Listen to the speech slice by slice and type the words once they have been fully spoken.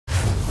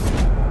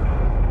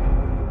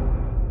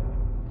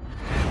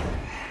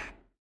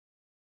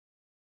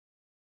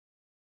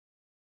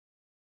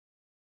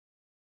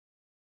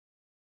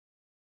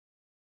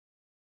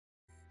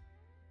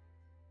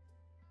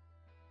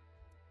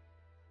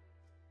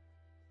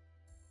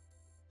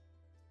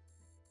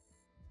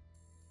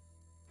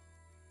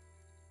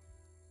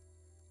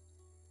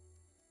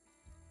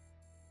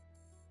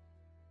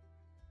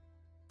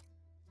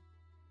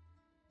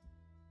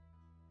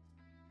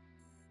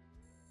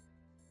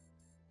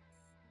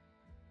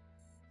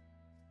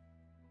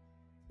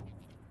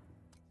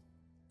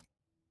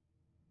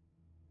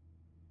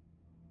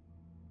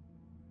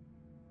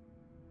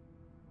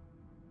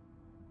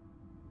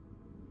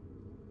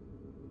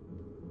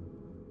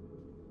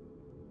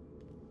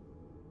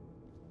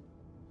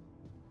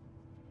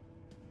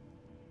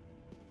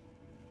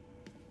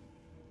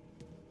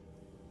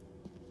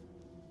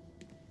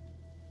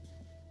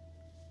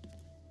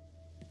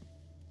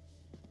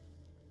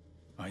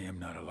am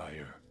not a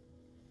liar.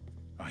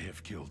 I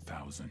have killed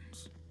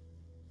thousands.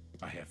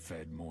 I have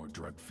fed more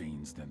drug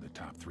fiends than the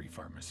top 3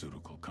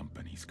 pharmaceutical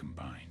companies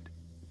combined.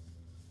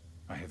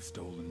 I have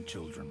stolen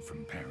children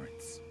from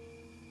parents,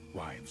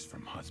 wives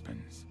from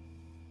husbands,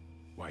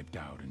 wiped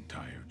out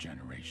entire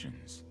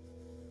generations.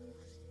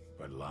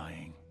 But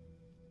lying,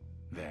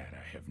 that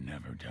I have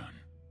never done.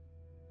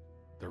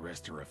 The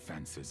rest are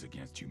offenses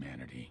against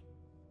humanity.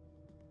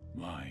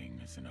 Lying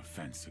is an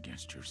offense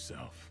against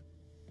yourself.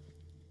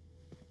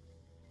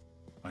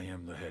 I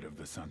am the head of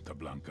the Santa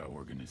Blanca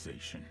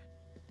organization,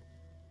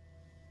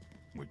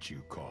 which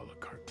you call a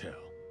cartel.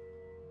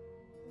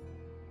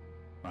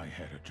 I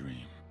had a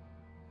dream.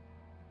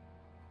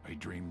 I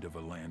dreamed of a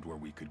land where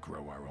we could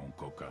grow our own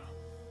coca,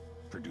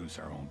 produce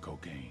our own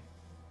cocaine,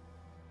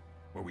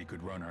 where we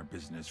could run our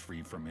business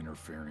free from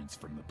interference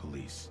from the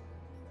police,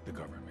 the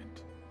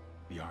government,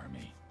 the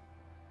army,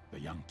 the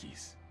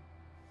Yankees.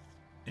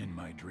 In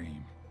my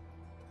dream,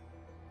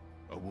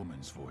 a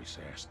woman's voice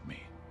asked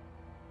me,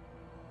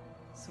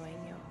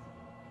 Sueño,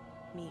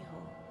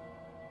 mijo,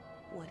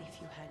 what if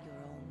you had your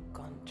own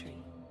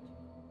country?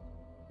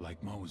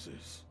 Like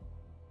Moses,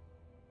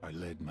 I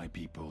led my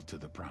people to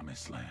the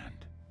promised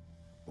land,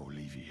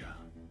 Bolivia.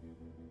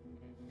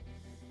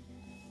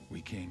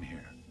 We came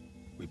here.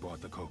 We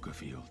bought the coca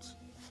fields.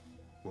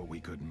 What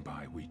we couldn't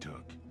buy, we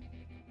took.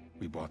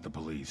 We bought the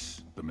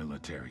police, the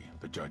military,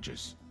 the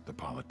judges, the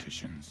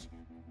politicians.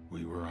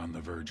 We were on the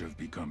verge of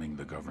becoming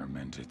the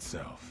government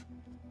itself,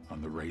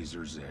 on the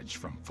razor's edge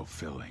from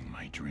fulfilling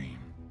my dream.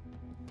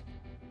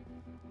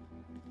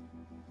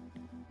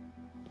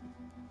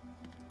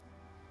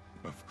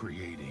 Of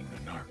creating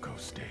a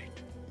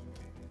narco-state.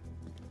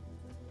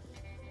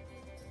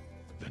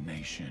 The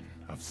nation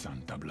of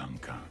Santa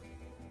Blanca.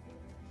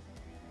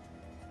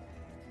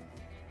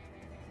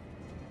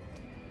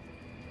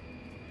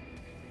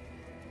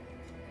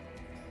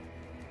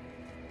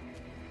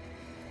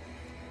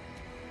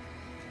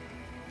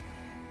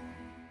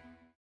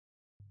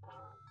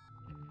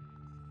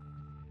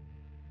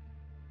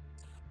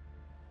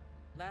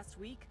 Last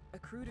week, a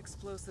crude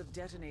explosive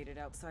detonated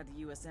outside the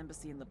U.S.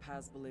 Embassy in La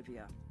Paz,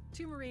 Bolivia.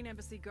 2 Marine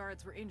Embassy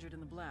guards were injured in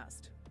the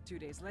blast. 2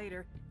 days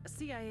later, a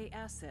CIA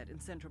asset in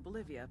central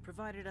Bolivia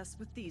provided us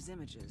with these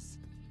images.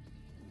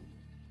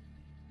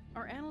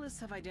 Our analysts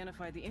have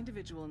identified the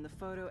individual in the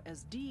photo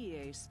as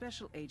DEA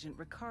Special Agent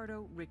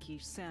Ricardo Ricky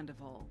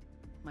Sandoval,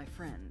 my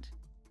friend.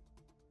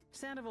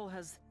 Sandoval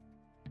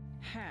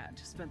had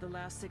spent the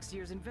last 6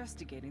 years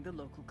investigating the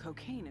local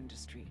cocaine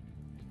industry.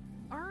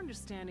 Our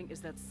understanding is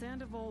that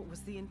Sandoval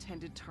was the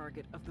intended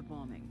target of the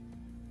bombing.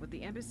 What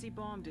the embassy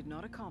bomb did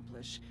not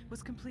accomplish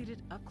was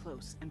completed up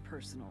close and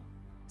personal.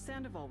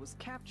 Sandoval was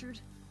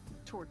captured,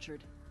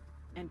 tortured,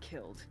 and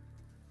killed.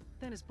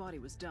 Then his body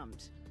was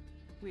dumped.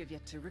 We have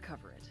yet to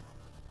recover it.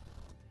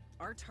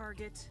 Our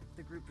target,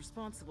 the group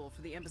responsible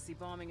for the embassy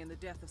bombing and the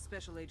death of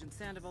Special Agent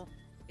Sandoval,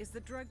 is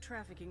the drug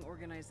trafficking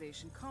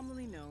organization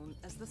commonly known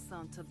as the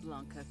Santa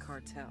Blanca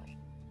Cartel.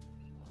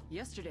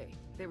 Yesterday,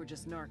 they were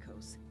just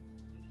narcos.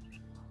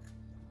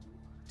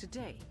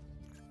 Today,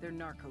 they're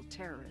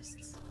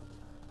narco-terrorists.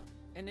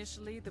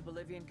 Initially, the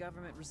Bolivian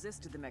government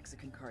resisted the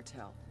Mexican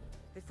cartel.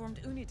 They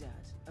formed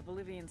Unidad, a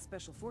Bolivian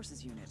special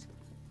forces unit.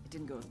 It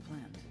didn't go as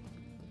planned.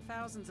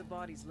 Thousands of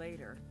bodies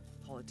later,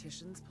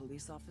 politicians,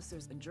 police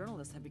officers, and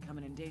journalists have become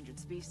an endangered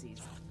species.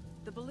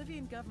 The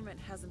Bolivian government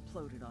has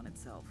imploded on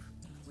itself.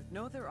 With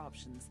no other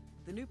options,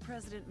 the new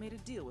president made a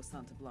deal with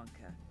Santa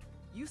Blanca.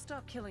 You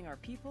stop killing our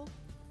people,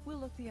 we'll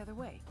look the other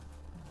way.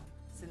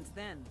 Since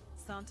then,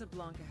 Santa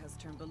Blanca has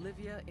turned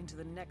Bolivia into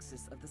the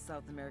nexus of the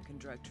South American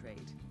drug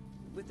trade.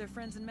 With their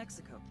friends in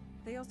Mexico,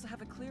 they also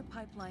have a clear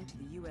pipeline to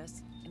the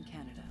US and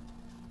Canada.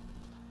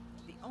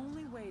 The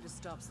only way to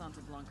stop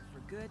Santa Blanca for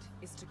good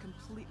is to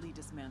completely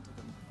dismantle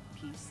them,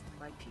 piece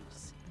by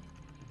piece.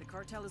 The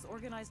cartel is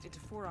organized into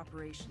 4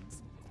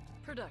 operations: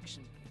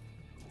 production,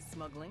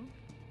 smuggling,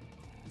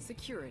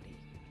 security,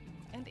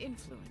 and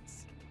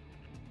influence.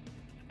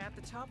 At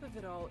the top of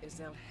it all is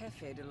El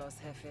Jefe de los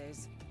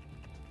Jefes,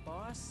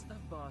 boss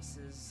of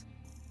bosses,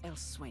 El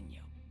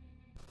Sueño.